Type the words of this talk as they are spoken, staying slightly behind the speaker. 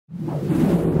Hey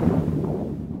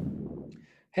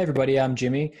everybody, I'm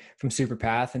Jimmy from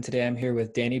Superpath, and today I'm here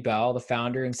with Dani Bell, the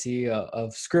founder and CEO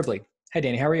of Scribly. Hey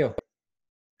Dani, how are you?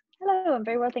 Hello, I'm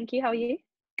very well, thank you. How are you?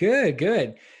 Good,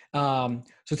 good. So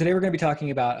today we're going to be talking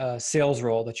about a sales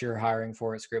role that you're hiring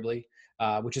for at Scribly,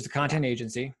 which is a Yeah. content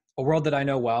agency, a world that I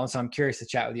know well, and so I'm curious to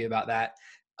chat with you about that.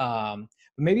 But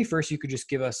maybe first you could just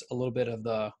give us a little bit of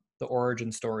the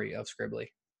origin story of Scribly.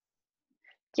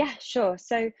 Yeah, sure.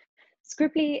 So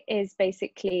Scribly is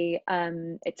basically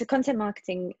it's a content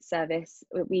marketing service.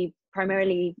 We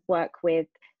primarily work with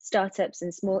startups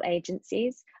and small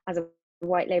agencies as a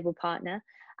white label partner.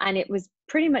 And it was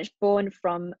pretty much born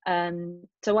from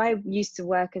so I used to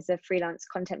work as a freelance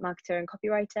content marketer and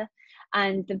copywriter.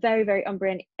 And the very, very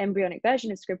embryonic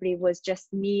version of Scribly was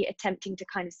just me attempting to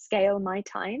kind of scale my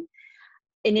time.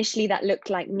 Initially, that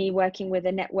looked like me working with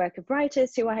a network of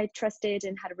writers who I had trusted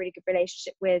and had a really good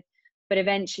relationship with. But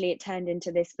eventually it turned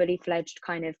into this fully fledged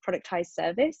kind of productized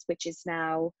service, which is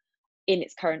now in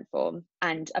its current form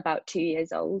and about 2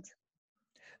 years old.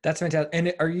 That's fantastic.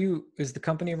 And is the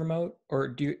company remote, or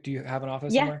do you have an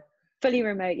office Yeah, somewhere? fully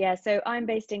remote. Yeah. So I'm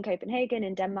based in Copenhagen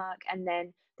in Denmark. And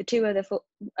then the two other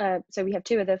so we have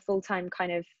two other full-time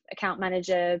kind of account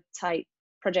manager type,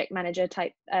 project manager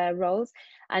type roles.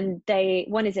 And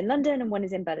one is in London and one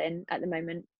is in Berlin at the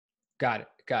moment. Got it.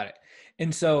 Got it.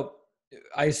 And so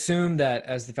I assume that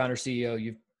as the founder CEO,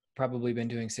 you've probably been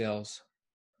doing sales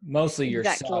mostly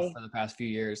yourself Exactly. for the past few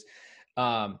years.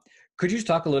 Um, could you just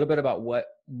talk a little bit about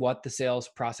what the sales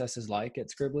process is like at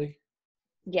Scribly?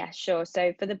 Yeah, sure.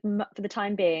 So for the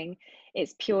time being,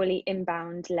 it's purely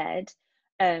inbound led.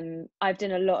 I've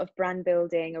done a lot of brand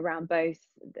building around both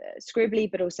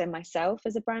Scribbly, but also myself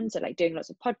as a brand. So like doing lots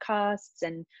of podcasts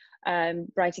and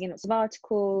writing in lots of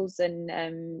articles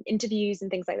and interviews and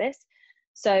things like this.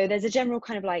 So there's a general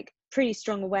kind of like pretty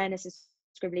strong awareness of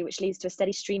Scribbly, which leads to a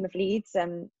steady stream of leads.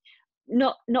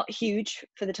 Not huge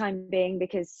for the time being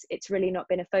because it's really not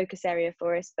been a focus area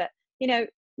for us, but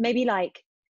maybe like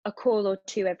a call or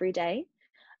two every day.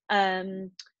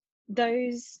 Um,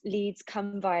 those leads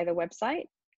come via the website.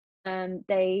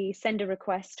 They send a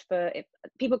request for if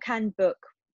people can buy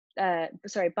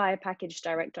a package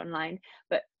direct online,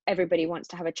 but everybody wants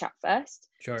to have a chat first.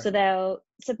 Sure. So they'll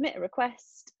submit a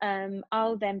request.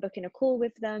 I'll then book in a call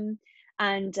with them.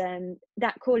 And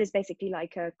that call is basically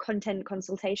like a content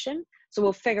consultation. So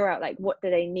we'll figure out like what do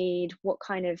they need, what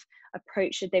kind of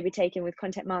approach should they be taking with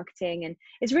content marketing, and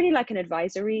it's really like an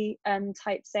advisory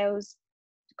type sales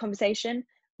conversation.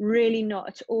 Really not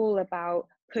at all about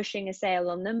pushing a sale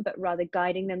on them, but rather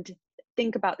guiding them to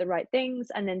think about the right things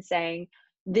and then saying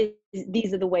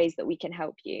these are the ways that we can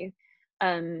help you.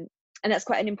 And that's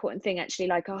quite an important thing actually.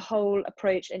 Like our whole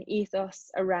approach and ethos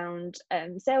around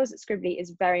sales at Scribbly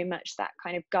is very much that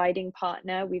kind of guiding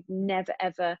partner. We've never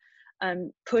ever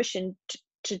push and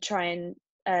to try and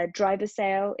drive a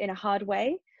sale in a hard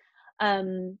way.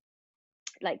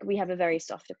 Like we have a very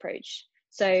soft approach.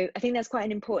 So I think that's quite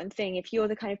an important thing. If you're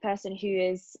the kind of person who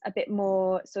is a bit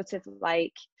more sort of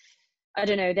like, I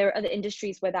don't know, there are other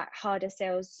industries where that harder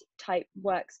sales type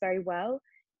works very well,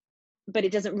 but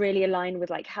it doesn't really align with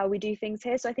like how we do things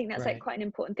here. So I think that's like Right. quite an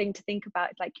important thing to think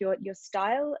about, like your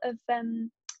style of when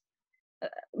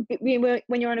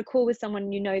you're on a call with someone,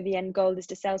 the end goal is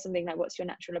to sell something. Like, what's your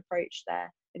natural approach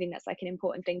there? I think that's like an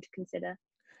important thing to consider.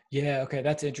 Yeah. Okay.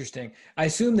 That's interesting. I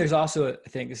assume there's also a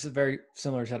thing. This is a very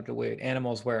similar setup to with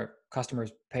animals, where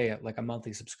customers pay like a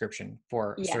monthly subscription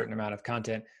for a Yeah, certain amount of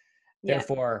content. yeah,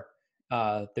 Therefore,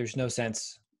 there's no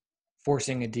sense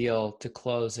forcing a deal to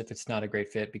close if it's not a great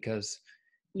fit, because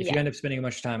if you yeah, end up spending a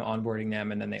bunch of time onboarding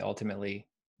them and then they ultimately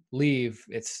leave,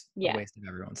 it's a yeah. waste of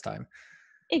everyone's time.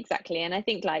 Exactly. And I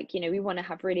think like, we want to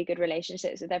have really good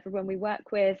relationships with everyone we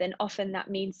work with. And often that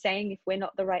means saying if we're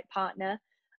not the right partner.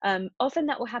 Often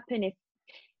that will happen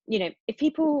if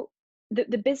people,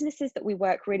 the businesses that we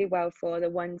work really well for, are the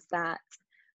ones that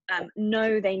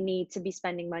know they need to be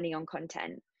spending money on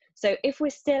content. So if we're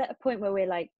still at a point where we're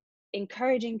like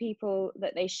encouraging people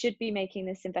that they should be making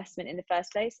this investment in the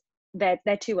first place, they're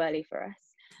too early for us.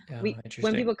 Oh, When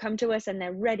interesting. people come to us and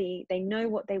they're ready, they know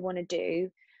what they want to do,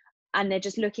 and they're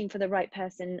just looking for the right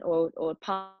person or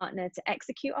partner to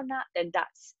execute on that, then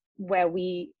that's where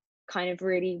we kind of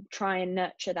really try and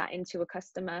nurture that into a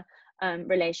customer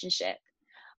relationship.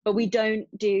 But we don't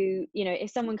do,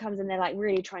 if someone comes and they're like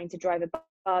really trying to drive a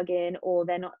bargain, or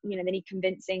they're not, they need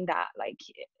convincing that like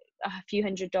a few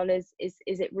 $100 is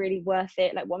it really worth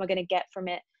it? Like, what am I going to get from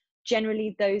it?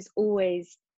 Generally, those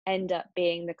always end up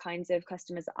being the kinds of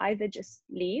customers that either just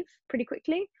leave pretty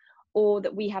quickly, or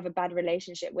that we have a bad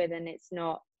relationship with, and it's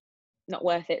not not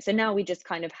worth it. So now we just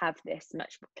kind of have this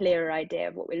much clearer idea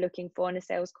of what we're looking for in a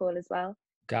sales call as well.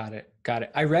 Got it. Got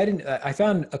it. I read I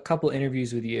found a couple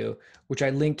interviews with you, which I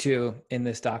linked to in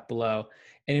this doc below.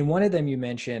 And in one of them, you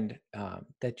mentioned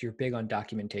that you're big on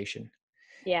documentation.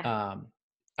 Yeah. Um,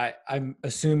 I'm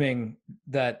assuming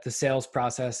that the sales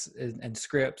process and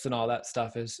scripts and all that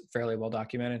stuff is fairly well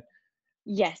documented.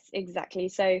 Yes, exactly.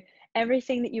 So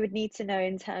everything that you would need to know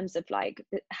in terms of like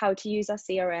how to use our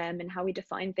CRM and how we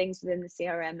define things within the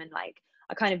CRM and like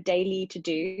a kind of daily to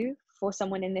do for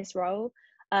someone in this role,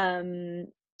 um,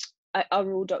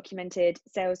 are all documented.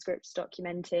 Sales scripts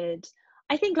documented.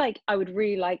 I think like I would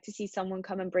really like to see someone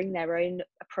come and bring their own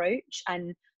approach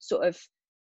and sort of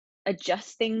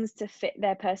adjust things to fit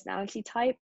their personality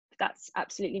type. That's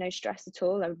absolutely no stress at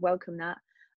all. I would welcome that.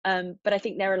 But I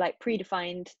think there are like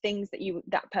predefined things that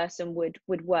that person would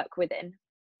work within.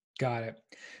 Got it.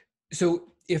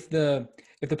 So if the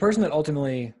person that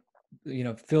ultimately,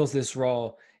 fills this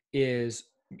role is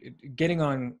getting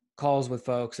on calls with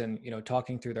folks and,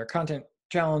 talking through their content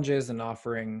challenges and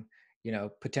offering,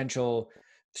 potential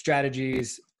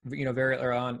strategies, very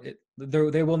early on,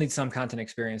 they will need some content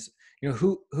experience.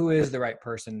 Who is the right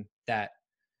person that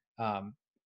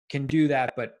can do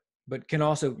that, but can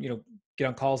also, get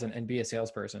on calls and be a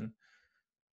salesperson?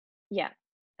 Yeah.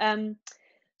 Um,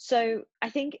 so I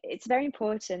think it's very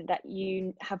important that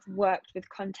you have worked with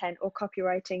content or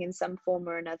copywriting in some form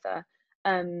or another.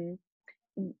 Um,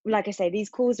 like I say, these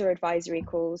calls are advisory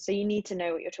calls, so you need to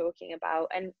know what you're talking about.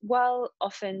 And while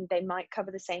often they might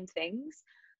cover the same things,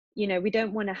 we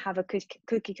don't want to have a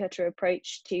cookie cutter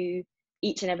approach to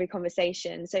each and every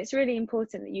conversation. So it's really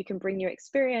important that you can bring your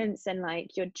experience and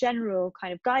like your general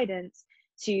kind of guidance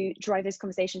to drive those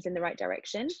conversations in the right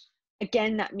direction.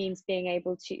 Again, that means being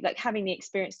able to like having the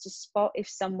experience to spot if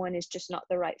someone is just not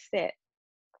the right fit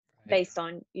Right. based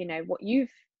on what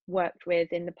you've worked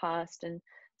with in the past and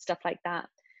stuff like that.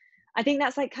 I think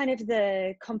that's like kind of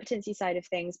the competency side of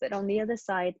things, but on the other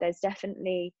side there's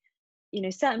definitely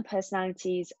certain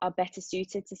personalities are better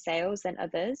suited to sales than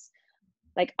others.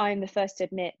 Like I'm the first to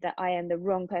admit that I am the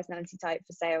wrong personality type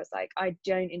for sales. Like I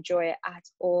don't enjoy it at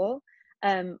all.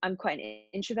 I'm quite an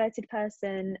introverted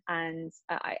person, and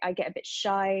I get a bit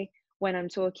shy when I'm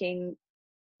talking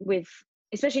with,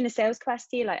 especially in a sales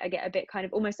capacity. Like I get a bit kind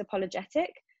of almost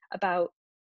apologetic about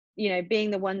being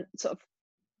the one sort of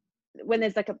when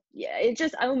there's like it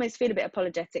just I almost feel a bit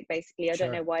apologetic basically. I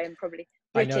don't know Sure. why. I'm probably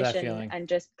I know British that and feeling.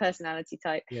 just personality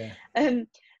type. Yeah.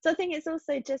 So I think it's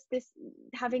also just this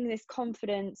having this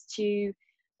confidence to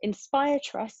inspire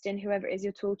trust in whoever it is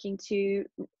you're talking to,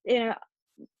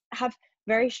 have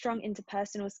very strong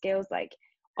interpersonal skills. Like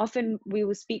often we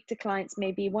will speak to clients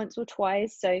maybe once or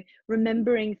twice, so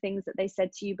remembering things that they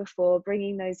said to you before,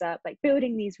 bringing those up, like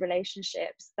building these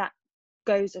relationships, that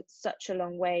goes such a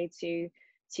long way to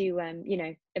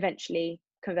eventually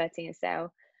converting a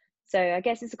sale. So I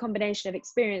guess it's a combination of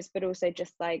experience but also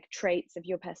just like traits of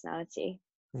your personality.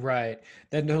 Right.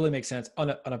 That totally makes sense. On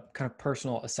a kind of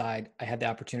personal aside, I had the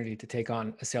opportunity to take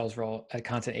on a sales role at a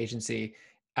content agency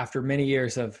after many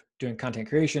years of doing content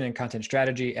creation and content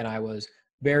strategy, and I was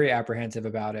very apprehensive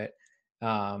about it.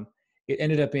 It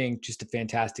ended up being just a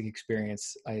fantastic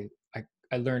experience. I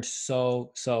learned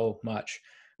so much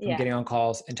from Yeah. getting on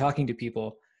calls and talking to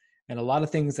people, and a lot of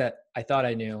things that I thought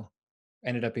I knew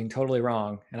ended up being totally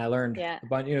wrong. And I learned Yeah. a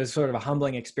bunch, it's sort of a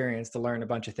humbling experience to learn a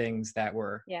bunch of things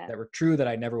Yeah. that were true that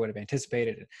I never would have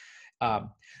anticipated.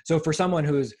 So for someone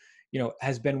who's,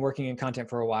 has been working in content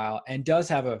for a while and does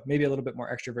have maybe a little bit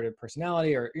more extroverted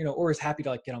personality, or, or is happy to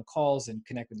like get on calls and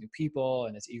connect with new people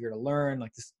and is eager to learn,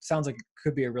 like this sounds like it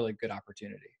could be a really good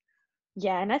opportunity.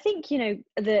 Yeah, and I think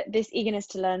this eagerness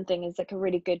to learn thing is like a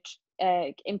really good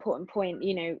important point.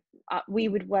 We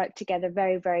would work together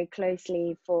very, very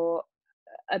closely for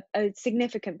a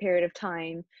significant period of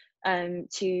time,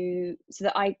 to so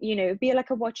that I it'd be like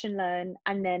a watch and learn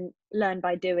and then learn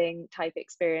by doing type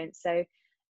experience. So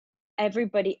I've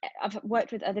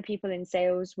worked with other people in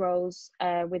sales roles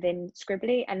within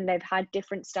Scribbly, and they've had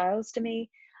different styles to me,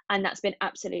 and that's been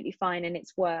absolutely fine and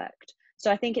it's worked.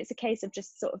 So I think it's a case of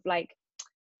just sort of like,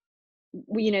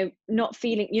 not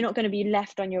feeling you're not going to be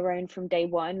left on your own from day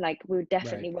one. Like we'll Right.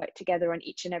 definitely work together on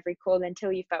each and every call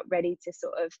until you felt ready to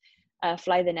sort of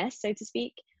fly the nest, so to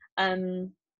speak.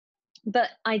 um, but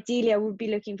ideally I would be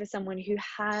looking for someone who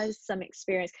has some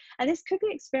experience, and this could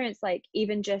be experience like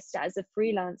even just as a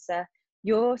freelancer.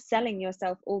 You're selling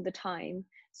yourself all the time,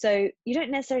 so you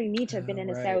don't necessarily need to have been in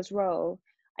a Right. sales role.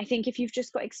 I think if you've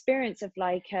just got experience of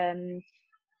like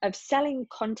of selling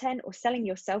content or selling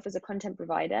yourself as a content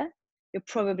provider, you're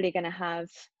probably going to have,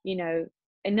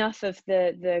 enough of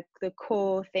the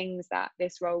core things that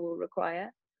this role will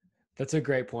require. That's a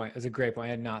great point. That's a great point.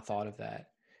 I had not thought of that.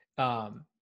 Um,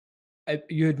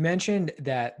 you had mentioned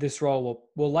that this role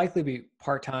will likely be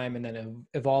part-time and then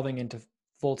evolving into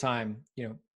full-time,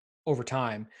 over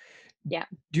time. Yeah.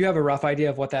 Do you have a rough idea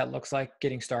of what that looks like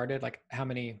getting started? Like how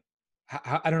many,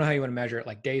 I don't know how you want to measure it,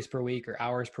 like days per week or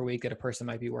hours per week that a person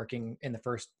might be working in the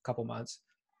first couple months?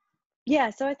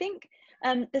 Yeah, so I think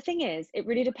the thing is, it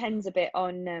really depends a bit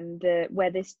on the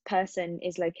where this person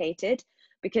is located,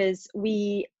 because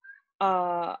we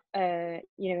are,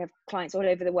 have clients all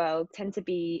over the world, tend to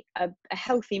be a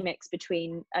healthy mix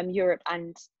between Europe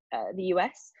and the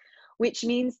US, which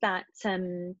means that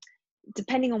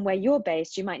depending on where you're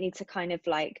based, you might need to kind of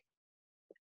like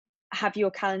have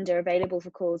your calendar available for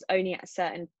calls only at a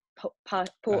certain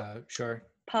Sure.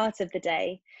 part of the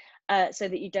day, so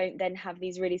that you don't then have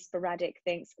these really sporadic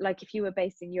things. Like if you were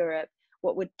based in Europe,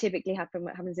 what would typically happen,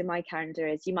 what happens in my calendar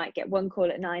is you might get one call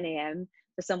at 9 a.m.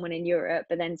 for someone in Europe,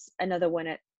 but then another one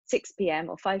at 6 p.m.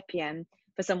 or 5 p.m.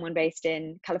 for someone based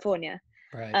in California.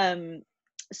 Right.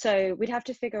 So we'd have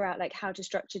to figure out like how to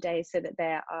structure days so that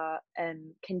they are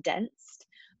condensed.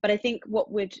 But I think what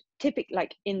would typically,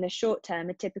 like in the short term,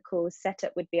 a typical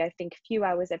setup would be, I think, a few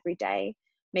hours every day,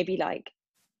 maybe like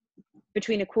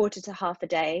between a quarter to half a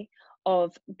day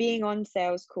of being on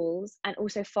sales calls and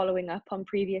also following up on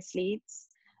previous leads,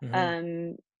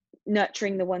 Mm-hmm.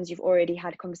 nurturing the ones you've already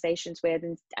had conversations with,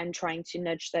 and trying to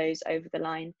nudge those over the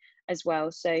line as well.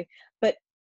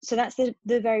 So that's the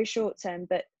very short term.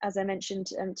 But as I mentioned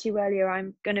to you earlier,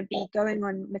 I'm going to be going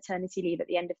on maternity leave at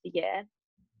the end of the year.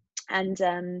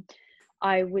 And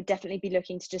I would definitely be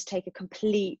looking to just take a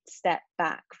complete step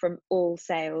back from all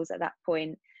sales at that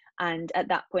point. And at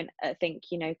that point, I think,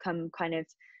 come kind of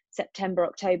September,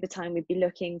 October time, we'd be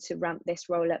looking to ramp this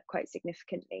role up quite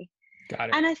significantly. Got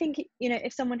it. And I think,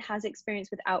 if someone has experience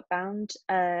with outbound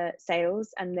sales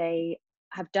and they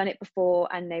have done it before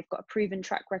and they've got a proven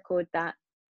track record that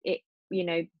it,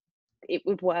 it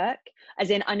would work. As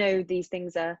in, I know these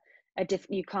things are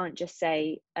different. You can't just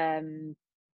say,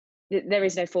 there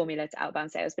is no formula to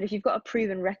outbound sales, but if you've got a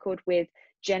proven record with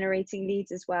generating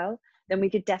leads as well, then we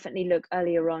could definitely look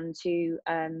earlier on to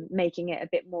making it a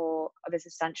bit more of a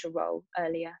substantial role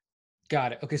earlier.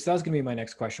 Got it. Okay, so that was going to be my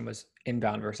next question, was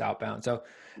inbound versus outbound. So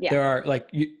Yeah, there are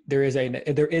there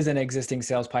is an existing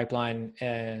sales pipeline,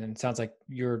 and it sounds like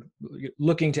you're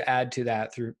looking to add to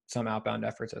that through some outbound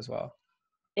efforts as well.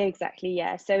 exactly.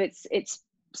 Yeah, so it's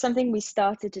something we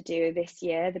started to do this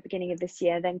year, the beginning of this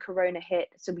year. Then Corona hit,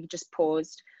 so we just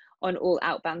paused on all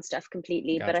outbound stuff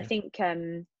completely. But I Gotcha. think,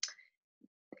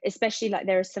 especially like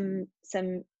there are some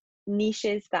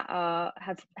niches that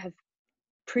have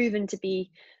proven to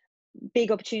be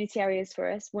big opportunity areas for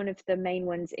us. One of the main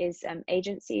ones is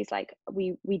agencies. Like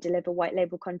we deliver white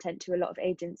label content to a lot of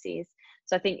agencies.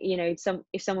 So I think,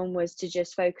 if someone was to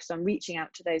just focus on reaching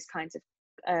out to those kinds of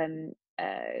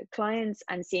clients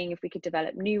and seeing if we could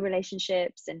develop new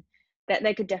relationships, and that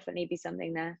there could definitely be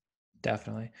something there.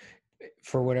 Definitely.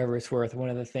 For whatever it's worth, one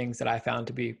of the things that I found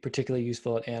to be particularly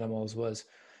useful at Animals was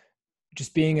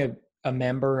just being a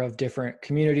member of different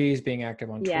communities, being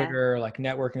active on Yeah, Twitter, like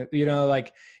networking,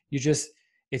 like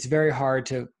it's very hard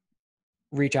to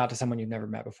reach out to someone you've never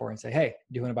met before and say, hey,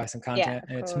 do you want to buy some yeah, content? of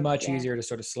And it's course. much Yeah, easier to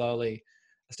sort of slowly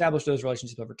establish those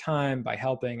relationships over time by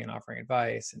helping and offering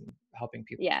advice and helping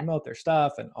people yeah, promote their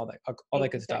stuff and all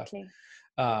that good stuff. exactly.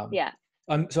 Um, Yeah.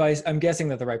 so I'm guessing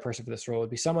that the right person for this role would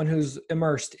be someone who's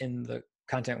immersed in the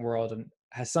content world and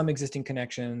has some existing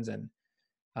connections and,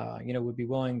 would be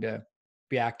willing to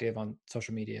be active on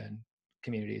social media and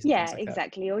communities and things Yeah, like that.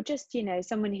 exactly. Or just,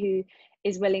 someone who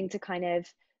is willing to kind of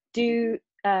do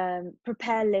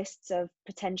prepare lists of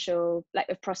potential, like,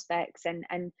 of prospects,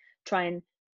 and try and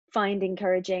find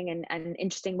encouraging and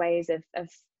interesting ways of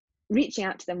reaching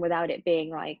out to them without it being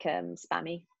like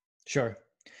spammy. Sure.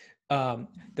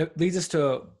 That leads us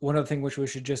to one other thing which we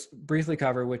should just briefly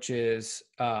cover, which is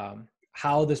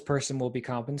how this person will be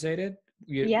compensated.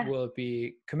 Yeah. Will it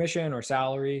be commission or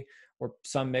salary or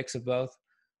some mix of both?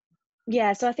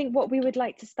 Yeah, so I think what we would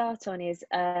like to start on is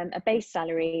a base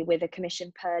salary with a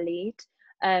commission per lead.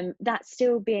 That's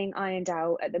still being ironed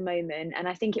out at the moment, and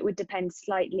I think it would depend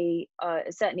slightly.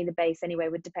 Certainly, the base anyway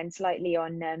would depend slightly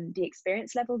on the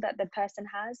experience level that the person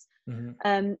has.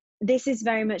 Mm-hmm. This is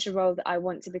very much a role that I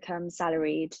want to become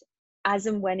salaried, as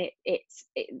and when it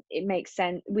makes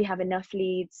sense. We have enough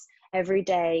leads every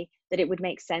day that it would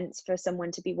make sense for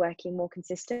someone to be working more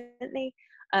consistently,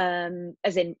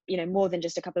 as in, more than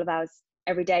just a couple of hours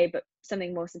every day, but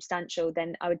something more substantial.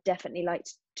 Then I would definitely like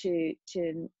to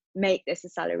make this a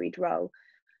salaried role.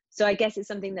 So I guess it's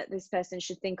something that this person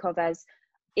should think of as,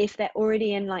 if they're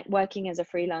already in like working as a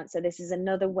freelancer, this is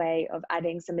another way of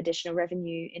adding some additional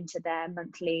revenue into their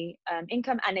monthly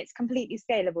income, and it's completely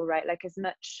scalable, right? Like as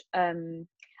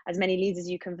many leads as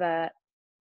you convert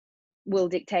will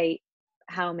dictate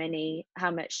how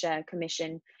much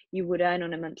commission you would earn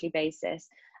on a monthly basis,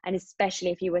 and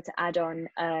especially if you were to add on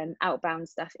outbound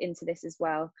stuff into this as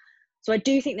well. So I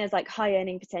do think there's like high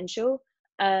earning potential,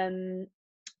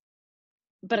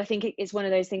 but I think it's one of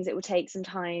those things that will take some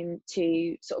time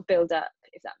to sort of build up,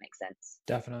 if that makes sense.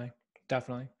 Definitely.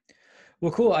 Definitely.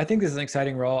 Well, cool. I think this is an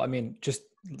exciting role. I mean, just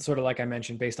sort of like I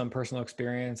mentioned, based on personal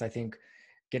experience, I think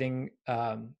getting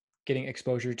getting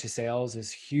exposure to sales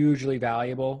is hugely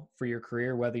valuable for your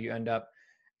career, whether you end up,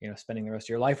 spending the rest of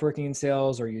your life working in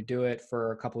sales, or you do it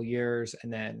for a couple of years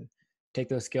and then take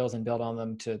those skills and build on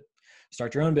them to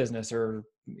start your own business, or,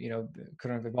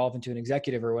 kind of evolve into an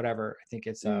executive or whatever. I think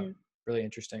it's really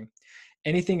interesting.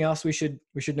 Anything else we should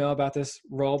know about this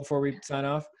role before we sign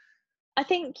off? I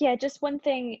think, yeah, just one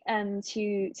thing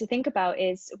to think about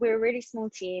is we're a really small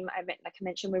team. Like I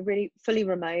mentioned, we're really fully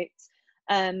remote.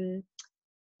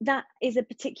 That is a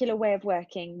particular way of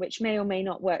working, which may or may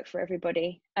not work for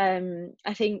everybody.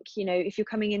 I think, if you're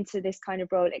coming into this kind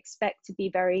of role, expect to be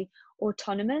very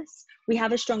autonomous. We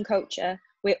have a strong culture.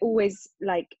 We're always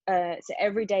like, so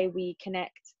every day we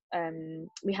connect.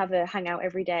 We have a hangout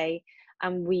every day,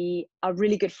 and we are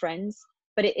really good friends.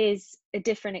 But it is a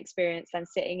different experience than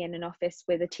sitting in an office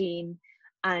with a team,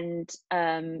 and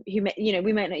we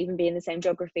might not even be in the same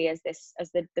geography as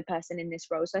the person in this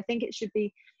role. So I think it should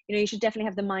be, you should definitely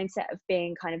have the mindset of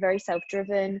being kind of very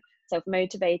self-driven,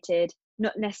 self-motivated,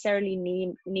 not necessarily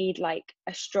need like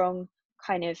a strong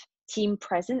kind of team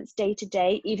presence day to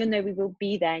day, even though we will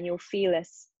be there and you'll feel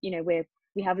us,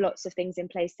 we have lots of things in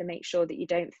place to make sure that you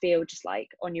don't feel just like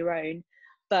on your own,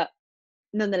 but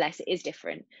nonetheless it is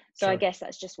different. So Sure. I guess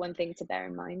that's just one thing to bear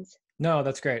in mind. No,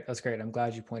 that's great. That's great. I'm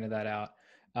glad you pointed that out.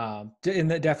 And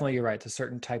definitely you're right. It's a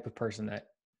certain type of person that,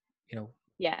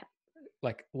 Yeah.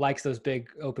 like likes those big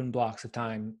open blocks of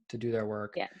time to do their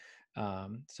work. Yeah.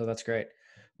 So that's great.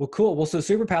 Well, cool. Well, so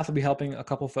Superpath will be helping a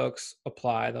couple folks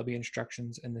apply. There'll be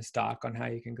instructions in this doc on how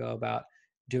you can go about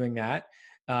doing that.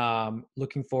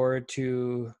 Looking forward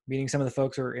to meeting some of the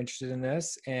folks who are interested in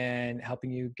this and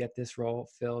helping you get this role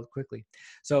filled quickly.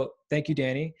 So thank you,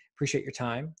 Dani. Appreciate your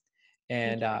time,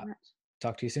 and Thank you very much.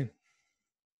 talk to you soon.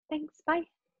 Thanks. Bye.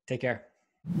 Take care.